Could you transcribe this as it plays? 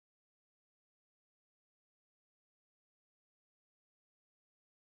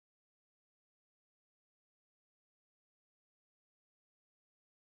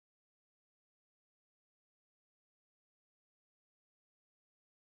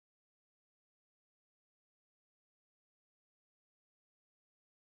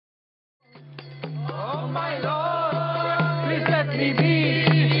me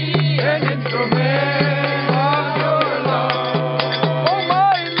be an instrument of your love. Oh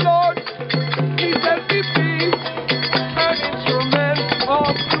my Lord, please let me be an instrument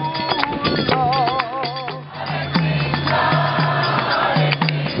of your love.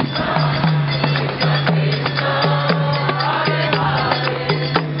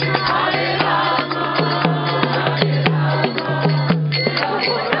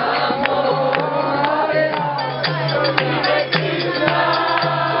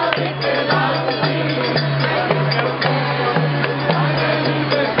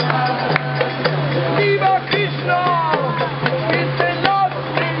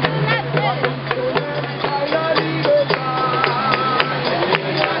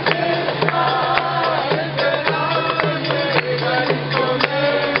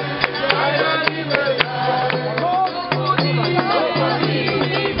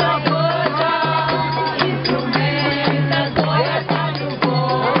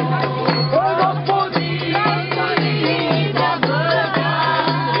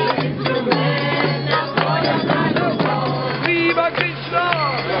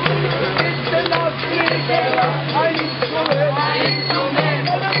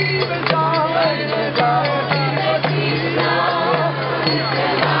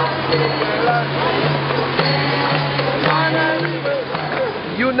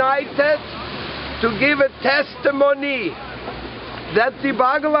 United to give a testimony that the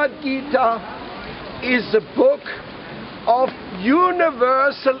Bhagavad Gita is a book of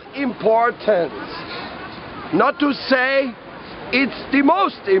universal importance. Not to say it's the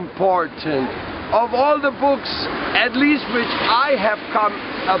most important of all the books, at least which I have come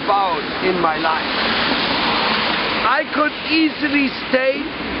about in my life. I could easily state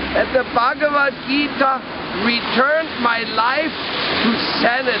that the Bhagavad Gita returned my life to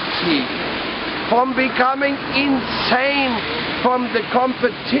sanity, from becoming insane from the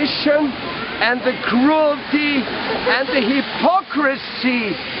competition and the cruelty and the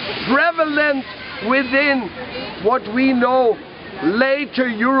hypocrisy prevalent within what we know later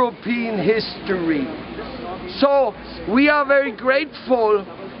European history. So we are very grateful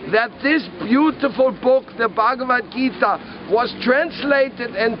that this beautiful book, the Bhagavad Gita, was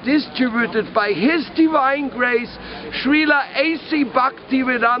translated and distributed by His Divine Grace, Srila A.C.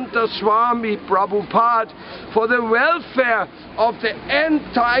 Bhaktivedanta Swami Prabhupada, for the welfare of the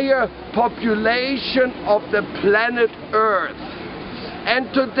entire population of the planet Earth.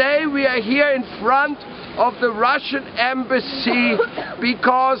 And today we are here in front of the Russian embassy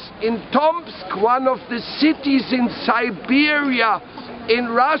because in Tomsk, one of the cities in Siberia, in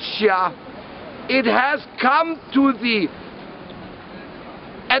Russia, it has come to the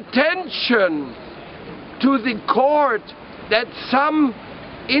attention to the court that some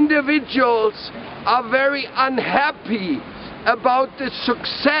individuals are very unhappy about the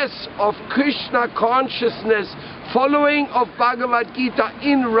success of Krishna consciousness following of Bhagavad Gita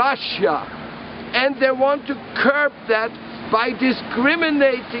in Russia, and they want to curb that by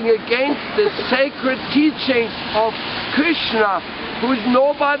discriminating against the sacred teachings of Krishna, who is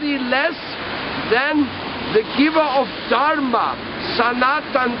nobody less than the giver of Dharma,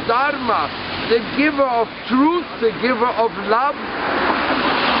 Sanatan Dharma, the giver of truth, the giver of love.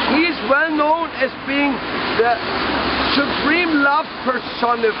 He is well known as being the supreme love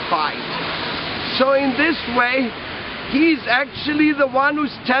personified. So in this way, he is actually the one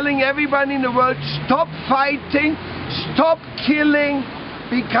who's telling everybody in the world, stop fighting, stop killing,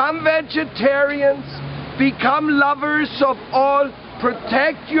 become vegetarians, become lovers of all,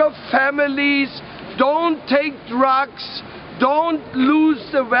 protect your families, don't take drugs, don't lose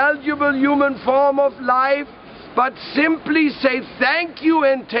the valuable human form of life, but simply say thank you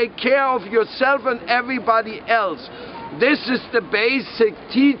and take care of yourself and everybody else. This is the basic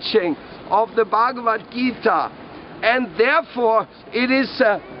teaching of the Bhagavad Gita, and therefore it is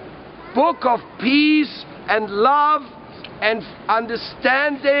a book of peace and love and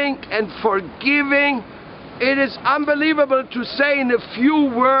understanding and forgiving. It is unbelievable to say in a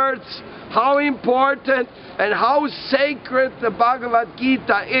few words how important and how sacred the Bhagavad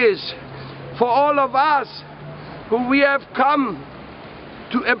Gita is for all of us who we have come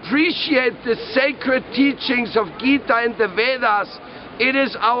to appreciate the sacred teachings of Gita and the Vedas. It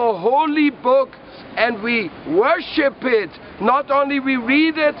is our holy book and we worship it. Not only we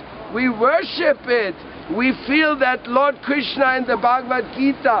read it, we worship it. We feel that Lord Krishna and the Bhagavad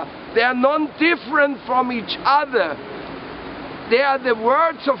Gita, they are non-different from each other. They are the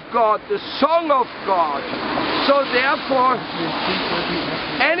words of God, the song of God. So therefore,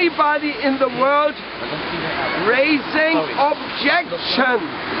 anybody in the world raising objection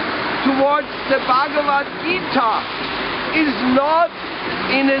towards the Bhagavad Gita is not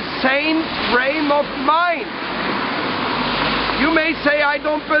in a sane frame of mind. You may say, I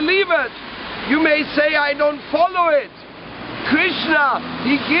don't believe it. You may say, I don't follow it. Krishna,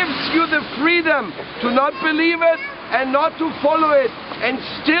 he gives you the freedom to not believe it and not to follow it, and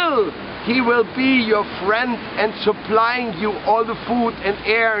still he will be your friend and supplying you all the food and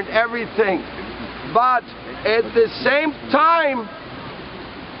air and everything. But at the same time,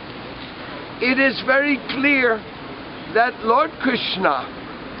 it is very clear that Lord Krishna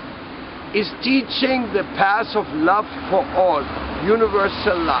is teaching the path of love for all,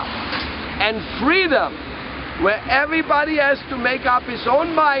 universal love, and freedom, where everybody has to make up his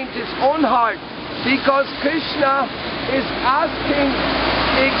own mind, his own heart, because Krishna is asking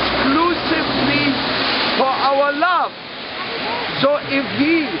exclusively for our love. So if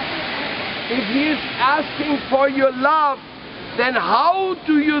he is asking for your love, then how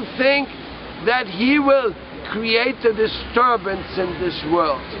do you think that he will create a disturbance in this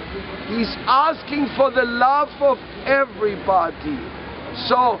world? He's asking for the love of everybody.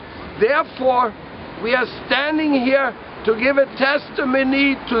 So therefore, we are standing here to give a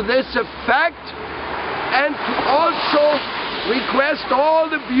testimony to this effect, and to also request all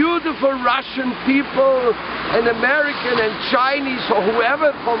the beautiful Russian people and American and Chinese or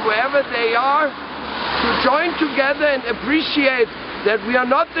whoever, from wherever they are, to join together and appreciate that we are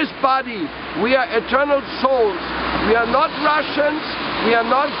not this body, we are eternal souls. We are not Russians, we are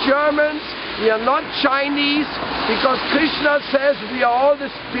not Germans, we are not Chinese, because Krishna says we are all the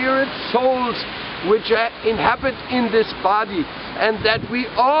spirit souls which inhabit in this body, and that we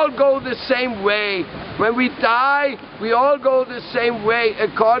all go the same way. When we die, we all go the same way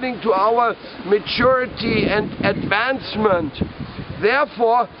according to our maturity and advancement.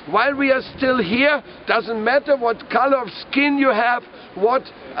 Therefore, while we are still here, doesn't matter what color of skin you have, what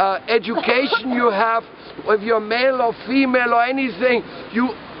education you have, if you're male or female or anything, you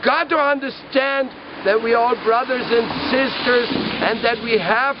got to understand that we are all brothers and sisters, and that we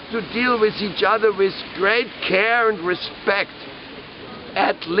have to deal with each other with great care and respect,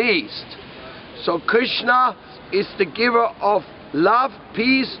 at least. So Krishna is the giver of love,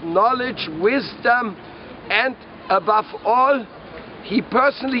 peace, knowledge, wisdom, and above all, he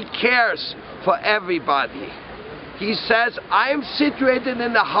personally cares for everybody. He says, I am situated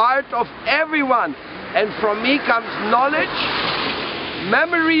in the heart of everyone, and from me comes knowledge,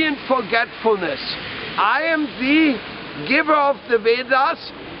 memory and forgetfulness. I am the giver of the Vedas,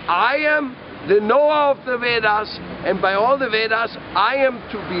 I am the knower of the Vedas, and by all the Vedas I am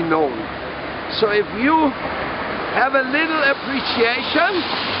to be known. So if you have a little appreciation,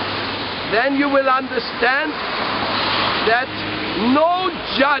 then you will understand that no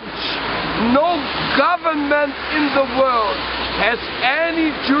judge, no government in the world has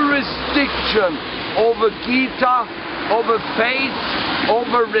any jurisdiction over Gita, over faith,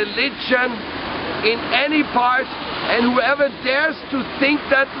 over religion, in any part, and whoever dares to think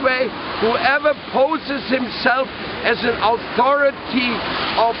that way, whoever poses himself as an authority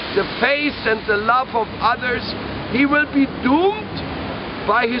of the faith and the love of others, he will be doomed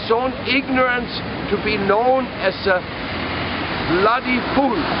by his own ignorance to be known as a bloody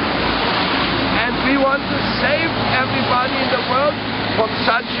fool. And we want to save everybody in the world from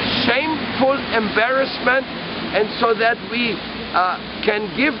such shameful embarrassment, and so that we can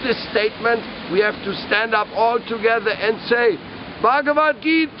give this statement, we have to stand up all together and say, Bhagavad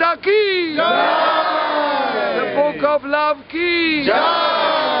Gita ki Jai! The Book of Love ki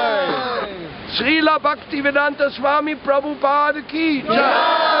Jai! Srila Bhaktivedanta Swami Prabhupada ki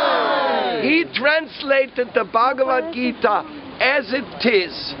Jai! He translated the Bhagavad Gita as it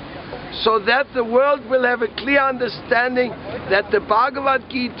is, so that the world will have a clear understanding that the Bhagavad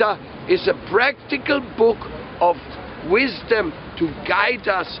Gita is a practical book of wisdom to guide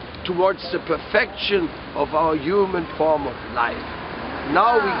us towards the perfection of our human form of life.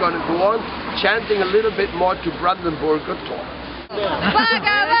 Now we're going to go on chanting a little bit more to Brandenburger Tor.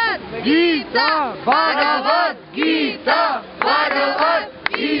 Bhagavad Gita, Bhagavad Gita, Bhagavad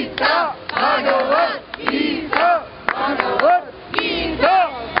Gita, Bhagavad Gita.